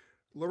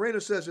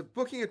 Lorena says, if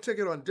booking a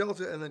ticket on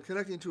Delta and then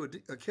connecting to a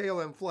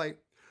KLM flight,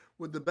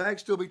 would the bag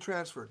still be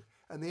transferred?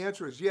 And the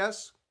answer is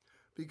yes,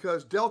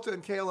 because Delta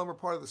and KLM are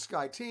part of the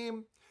Sky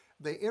team.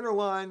 They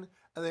interline,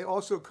 and they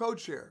also code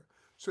share.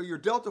 So your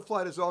Delta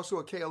flight is also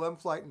a KLM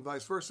flight and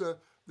vice versa.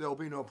 There'll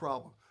be no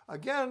problem.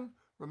 Again,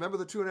 remember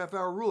the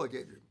 2.5-hour rule I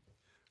gave you.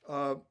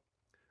 All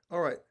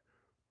right.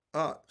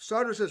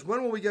 Sandra says,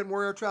 when will we get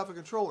more air traffic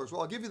controllers? Well,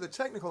 I'll give you the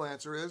technical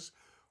answer is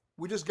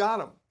we just got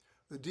them.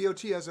 The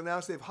DOT has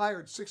announced they've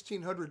hired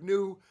 1,600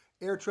 new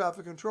air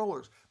traffic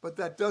controllers, but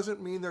that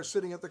doesn't mean they're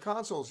sitting at the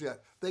consoles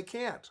yet. They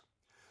can't.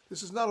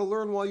 This is not a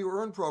learn while you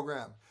earn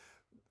program.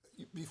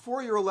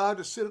 Before you're allowed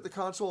to sit at the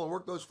console and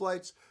work those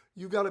flights,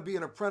 you've got to be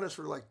an apprentice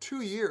for like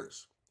 2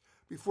 years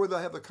before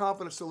they have the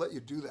confidence to let you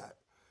do that.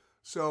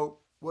 So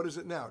what is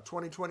it now?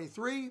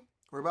 2023?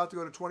 We're about to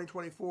go to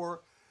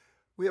 2024.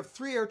 We have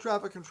 3 air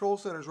traffic control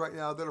centers right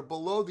now that are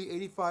below the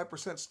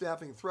 85%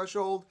 staffing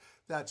threshold.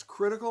 That's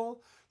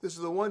critical. This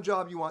is the one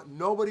job you want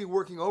nobody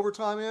working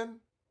overtime in.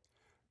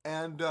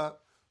 And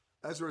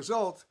as a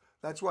result,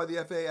 that's why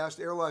the FAA asked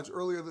airlines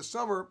earlier this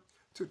summer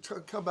to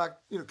come back,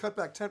 cut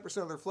back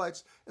 10% of their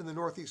flights in the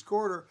Northeast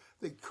corridor.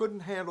 They couldn't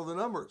handle the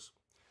numbers.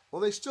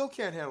 Well, they still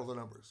can't handle the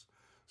numbers.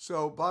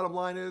 So bottom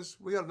line is,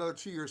 we got another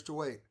 2 years to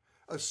wait,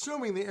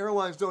 assuming the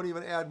airlines don't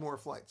even add more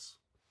flights.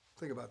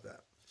 Think about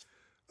that.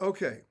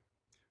 Okay.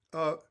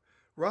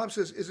 Rob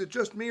says, is it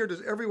just me or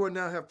does everyone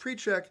now have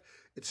pre-check?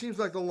 It seems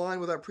like the line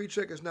without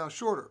pre-check is now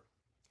shorter.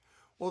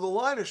 Well, the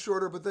line is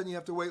shorter, but then you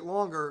have to wait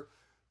longer.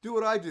 Do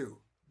what I do.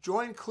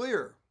 Join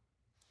Clear.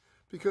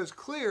 Because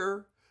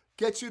Clear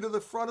gets you to the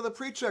front of the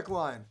pre-check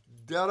line.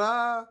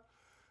 Da-da!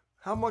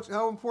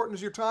 How important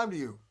is your time to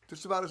you?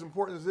 Just about as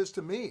important as it is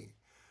to me.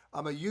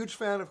 I'm a huge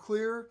fan of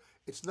Clear.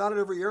 It's not at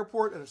every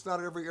airport, and it's not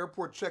at every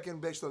airport check-in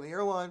based on the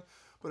airline.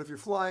 But if you're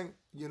flying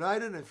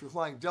United and if you're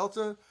flying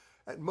Delta,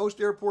 at most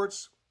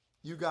airports,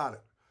 you got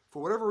it.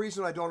 For whatever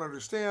reason I don't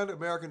understand,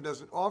 American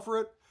doesn't offer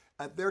it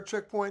at their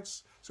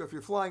checkpoints. So if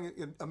you're flying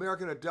in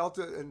American at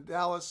Delta in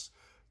Dallas,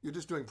 you're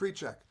just doing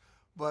pre-check.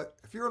 But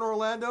if you're in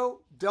Orlando,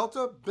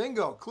 Delta,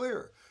 bingo,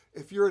 Clear.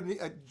 If you're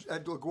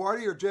at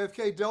LaGuardia or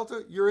JFK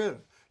Delta, you're in.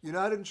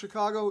 United in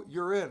Chicago,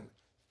 you're in.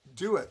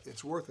 Do it.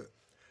 It's worth it.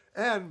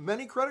 And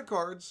many credit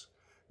cards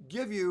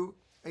give you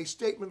a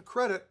statement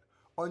credit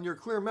on your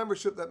Clear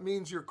membership. That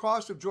means your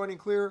cost of joining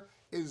Clear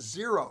is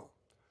 0.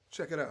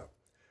 Check it out.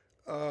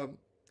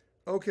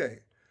 Okay.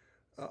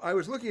 I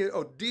was looking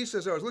at, D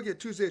says, I was looking at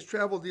Tuesday's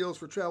travel deals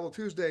for Travel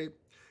Tuesday,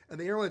 and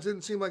the airlines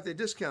didn't seem like they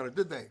discounted,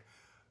 did they?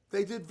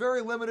 They did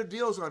very limited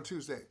deals on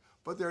Tuesday,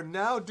 but they're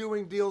now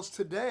doing deals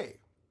today.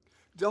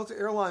 Delta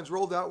Airlines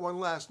rolled out one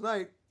last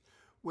night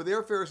with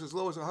airfares as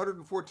low as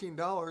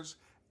 $114,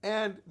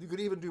 and you could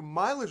even do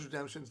mileage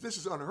redemptions. This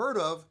is unheard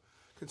of,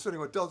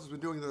 considering what Delta's been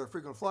doing in their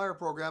frequent flyer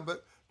program,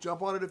 but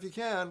jump on it if you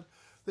can.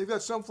 They've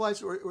got some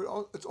flights where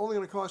it's only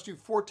going to cost you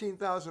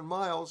 14,000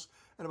 miles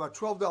and about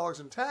 $12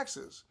 in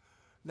taxes.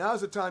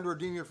 Now's the time to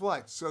redeem your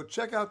flights. So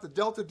check out the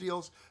Delta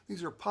deals.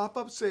 These are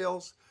pop-up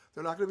sales.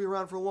 They're not going to be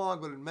around for long,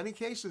 but in many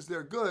cases,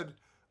 they're good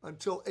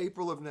until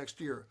April of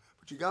next year.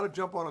 But you got to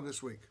jump on them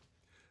this week.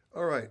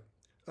 All right.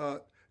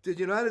 Did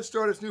United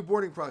start its new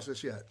boarding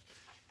process yet?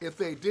 If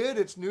they did,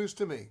 it's news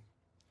to me.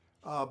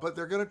 But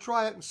they're going to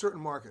try it in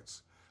certain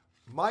markets.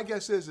 My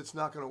guess is it's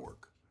not going to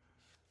work.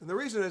 And the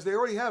reason is they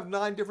already have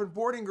 9 different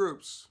boarding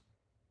groups,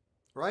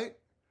 right?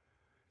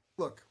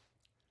 Look,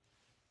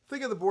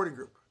 think of the boarding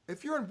group.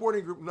 If you're in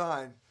boarding group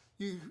 9,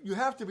 you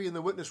have to be in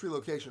the witness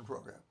relocation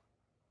program,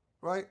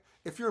 right?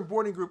 If you're in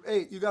boarding group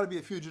 8, you got to be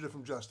a fugitive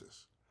from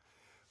justice.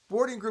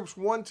 Boarding groups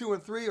 1, 2,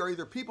 and 3 are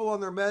either people on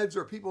their meds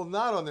or people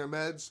not on their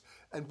meds,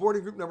 and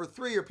boarding group number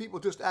 3 are people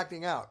just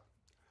acting out.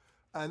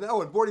 And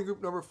boarding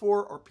group number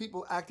 4 are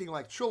people acting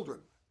like children.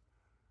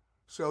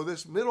 So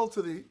this window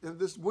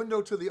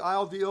to the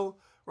aisle deal,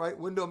 right?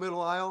 Window,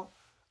 middle aisle.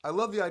 I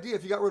love the idea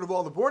if you got rid of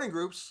all the boarding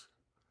groups,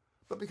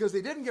 but because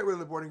they didn't get rid of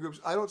the boarding groups,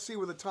 I don't see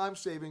where the time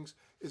savings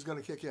is going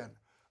to kick in.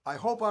 I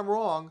hope I'm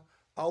wrong.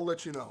 I'll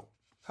let you know.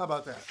 How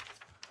about that?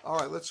 All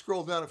right, let's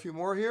scroll down a few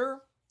more here.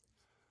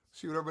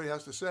 See what everybody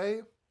has to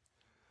say.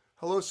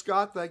 Hello,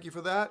 Scott. Thank you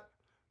for that.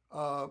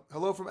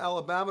 Hello from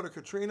Alabama to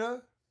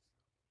Katrina.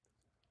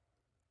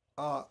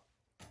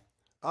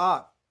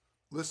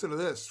 Listen to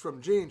this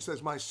from Gene.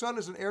 Says, my son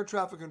is an air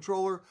traffic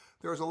controller.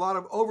 There's a lot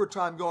of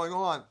overtime going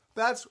on.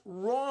 That's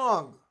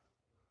wrong.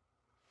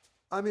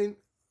 I mean,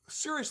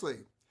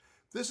 seriously,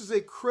 this is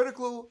a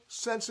critical,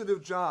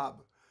 sensitive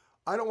job.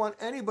 I don't want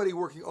anybody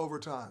working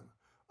overtime.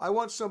 I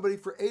want somebody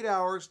for 8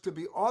 hours to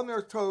be on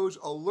their toes,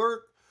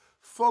 alert,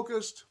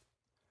 focused.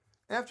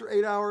 After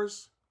 8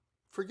 hours,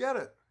 forget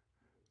it.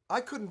 I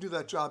couldn't do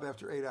that job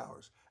after 8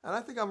 hours. And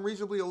I think I'm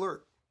reasonably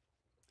alert.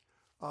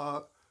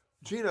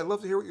 Gene, I'd love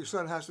to hear what your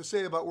son has to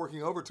say about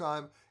working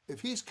overtime.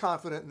 If he's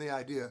confident in the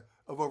idea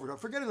of overtime,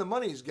 forgetting the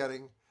money he's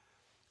getting,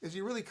 is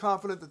he really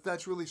confident that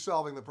that's really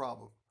solving the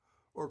problem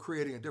or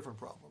creating a different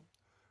problem?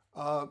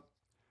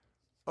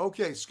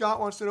 Okay, Scott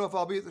wants to know if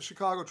I'll be at the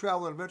Chicago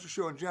Travel and Adventure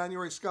Show in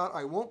January. Scott,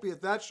 I won't be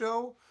at that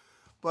show,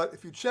 but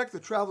if you check the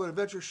Travel and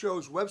Adventure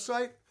Show's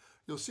website,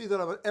 you'll see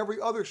that I'm at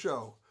every other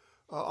show.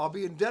 I'll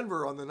be in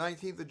Denver on the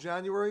 19th of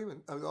January,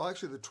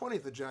 actually the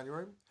 20th of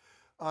January.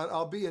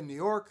 I'll be in New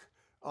York.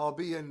 I'll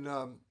be in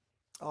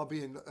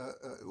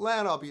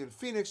Atlanta. I'll be in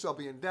Phoenix. I'll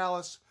be in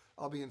Dallas.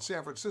 I'll be in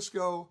San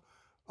Francisco.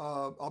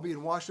 I'll be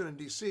in Washington,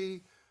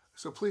 D.C.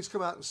 So please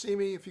come out and see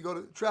me. If you go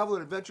to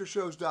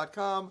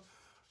travelandadventureshows.com,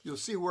 you'll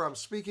see where I'm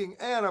speaking.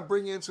 And I'm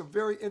bringing in some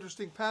very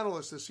interesting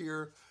panelists this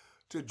year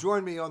to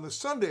join me on the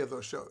Sunday of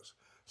those shows.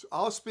 So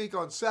I'll speak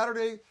on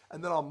Saturday,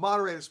 and then I'll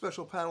moderate a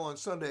special panel on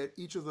Sunday at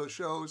each of those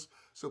shows.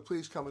 So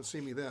please come and see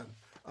me then.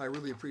 I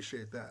really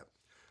appreciate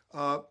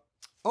that.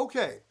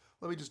 Okay,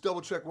 let me just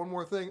double check one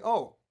more thing.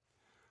 Oh,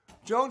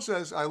 Joan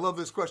says, I love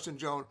this question,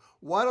 Joan.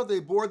 Why don't they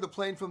board the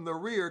plane from the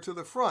rear to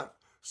the front?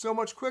 So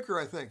much quicker,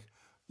 I think.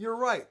 You're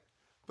right.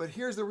 But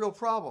here's the real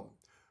problem.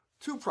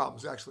 Two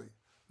problems, actually.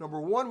 Number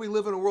one, we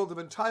live in a world of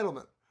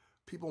entitlement.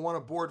 People want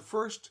to board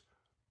first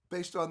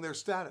based on their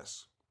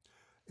status.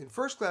 In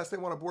first class, they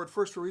want to board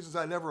first for reasons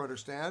I never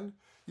understand.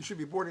 You should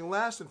be boarding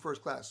last in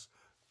first class,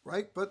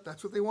 right? But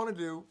that's what they want to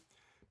do.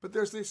 But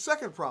there's the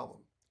second problem.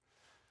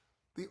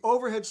 The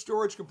overhead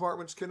storage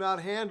compartments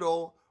cannot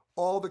handle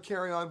all the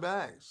carry-on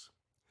bags.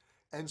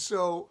 And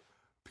so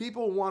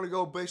people want to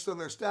go based on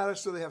their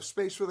status so they have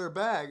space for their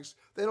bags.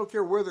 They don't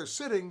care where they're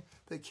sitting.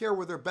 They care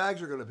where their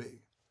bags are going to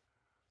be.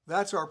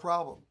 That's our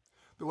problem.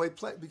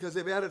 Because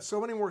they've added so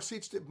many more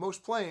seats to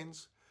most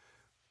planes,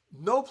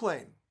 no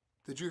plane,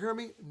 did you hear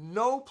me?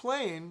 No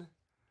plane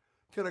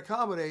can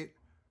accommodate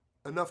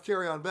enough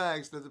carry-on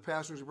bags that the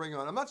passengers bring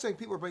on. I'm not saying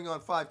people are bringing on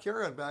 5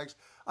 carry-on bags.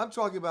 I'm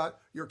talking about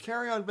your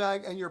carry-on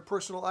bag and your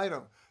personal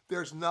item.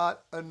 There's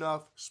not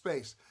enough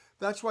space.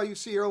 That's why you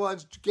see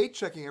airlines gate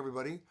checking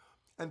everybody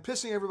and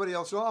pissing everybody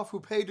else off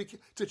who paid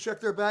to check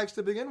their bags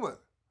to begin with.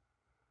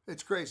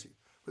 It's crazy.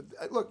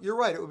 But look, you're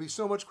right. It would be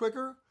so much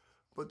quicker,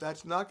 but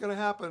that's not going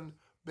to happen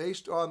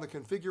based on the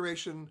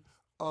configuration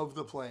of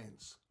the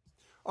planes.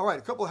 All right,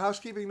 a couple of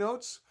housekeeping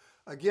notes.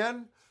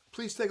 Again,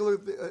 please take a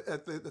look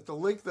at the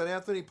link that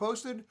Anthony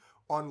posted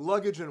on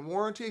luggage and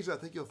warranties. I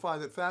think you'll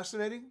find it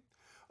fascinating.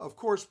 Of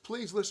course,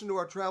 please listen to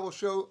our travel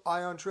show,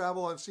 Eye on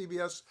Travel on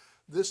CBS,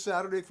 this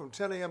Saturday from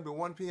 10 a.m. to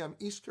 1 p.m.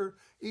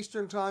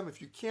 Eastern Time.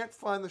 If you can't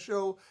find the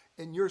show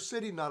in your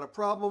city, not a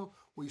problem.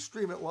 We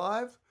stream it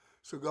live.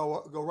 So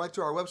go right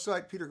to our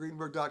website,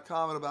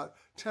 petergreenberg.com, at about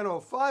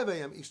 10:05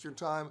 a.m. Eastern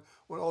Time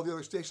when all the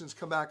other stations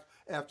come back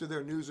after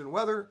their news and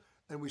weather,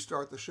 and we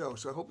start the show.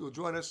 So I hope you'll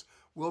join us.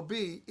 We'll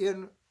be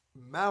in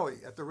Maui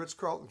at the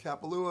Ritz-Carlton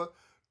Kapalua,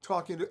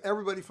 talking to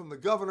everybody from the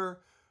governor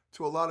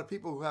to a lot of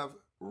people who have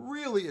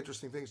really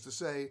interesting things to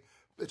say,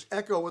 which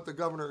echo what the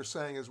governor is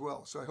saying as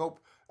well. So I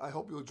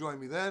hope you'll join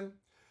me then.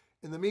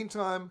 In the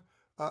meantime,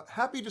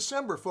 happy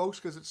December, folks,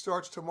 because it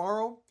starts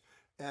tomorrow,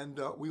 and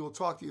we will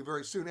talk to you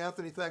very soon.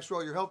 Anthony, thanks for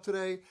all your help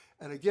today.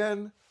 And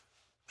again,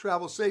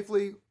 travel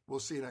safely. We'll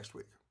see you next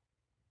week.